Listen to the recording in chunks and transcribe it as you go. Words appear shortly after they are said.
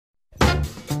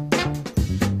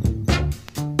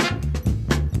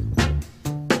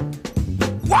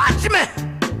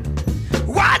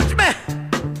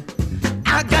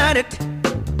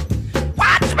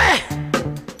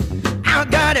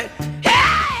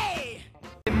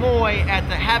boy at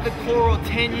the HaviKORO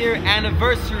 10-year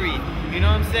anniversary. You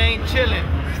know what I'm saying? Chilling.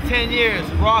 It's 10 years.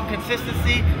 Raw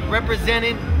consistency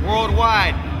representing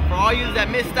worldwide. For all you that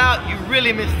missed out, you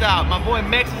really missed out. My boy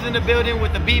Mex is in the building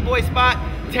with the B-boy spot,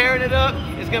 tearing it up.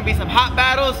 It's gonna be some hot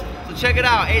battles. So check it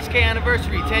out. HK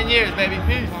anniversary, 10 years, baby.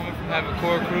 Peace.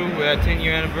 HaviKORO crew, we're at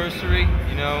 10-year anniversary.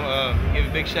 You know, give a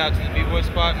big shout out to the B-boy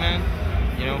spot, man.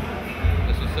 You know,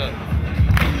 that's what's up.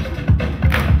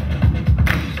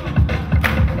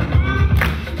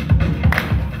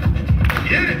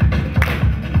 Get it.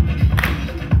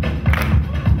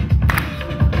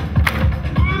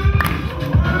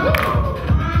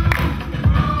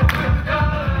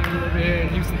 We're here in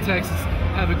Houston, Texas,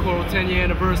 HaviKORO 10-year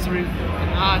anniversary,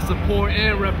 and I support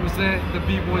and represent the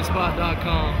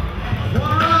bboyspot.com.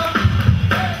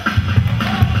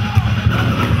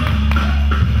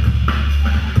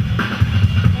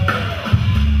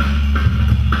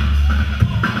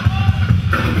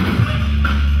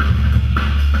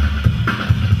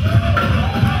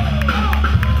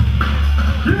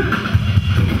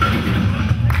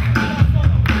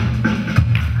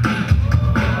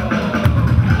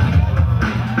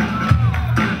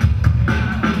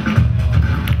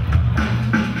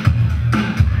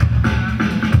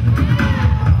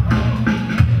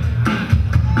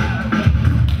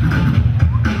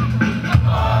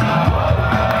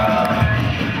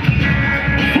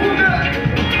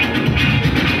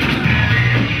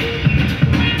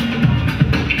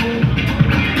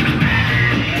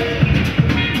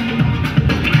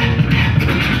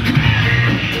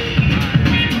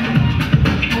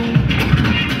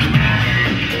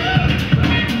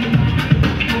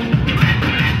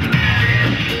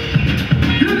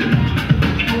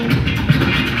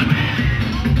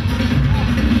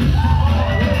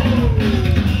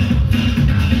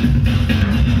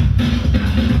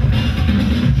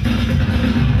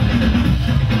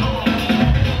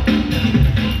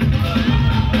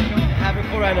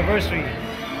 Anniversary.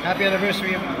 Happy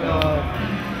anniversary to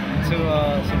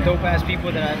some dope ass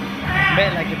people that I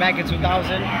met like back in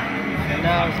 2000, and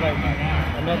now it's like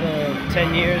another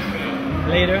 10 years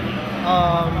later.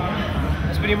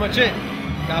 That's pretty much it.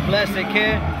 God bless, take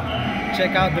care.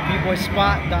 Check out the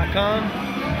bboyspot.com.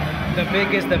 The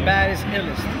biggest, the baddest,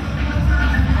 illest.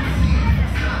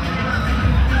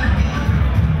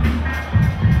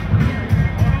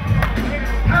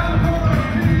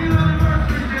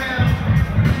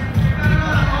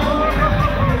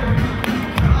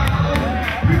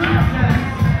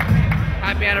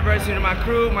 Happy anniversary to my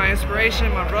crew, my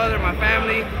inspiration, my brother, my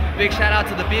family. Big shout out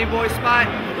to the B-boy spot.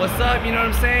 What's up, you know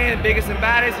what I'm saying? Biggest and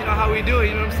baddest, you know how we do it,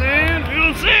 you know what I'm saying? You know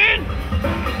what I'm saying?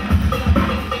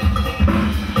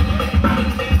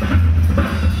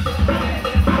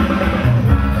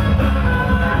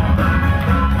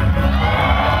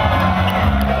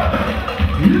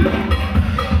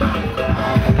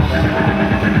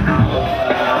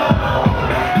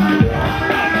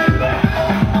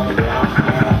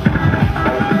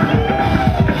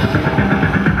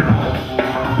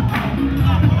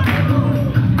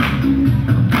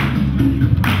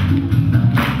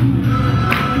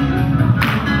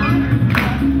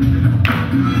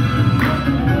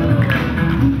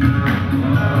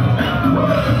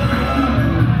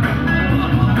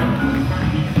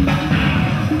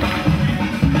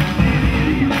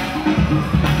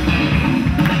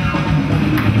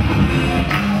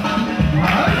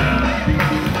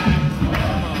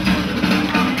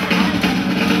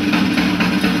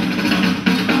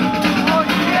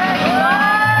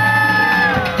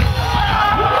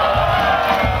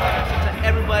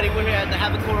 We're here at the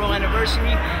HaviKORO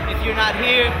anniversary. If you're not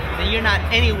here, then you're not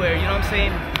anywhere. You know what I'm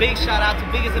saying? Big shout out to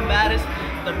biggest and baddest,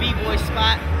 the B-boy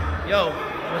spot. Yo,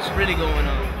 what's really going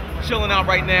on? Chilling out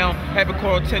right now,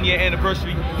 HaviKORO 10-year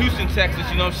anniversary, Houston, Texas,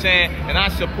 you know what I'm saying? And I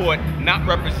support, not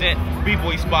represent,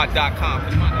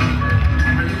 bboyspot.com.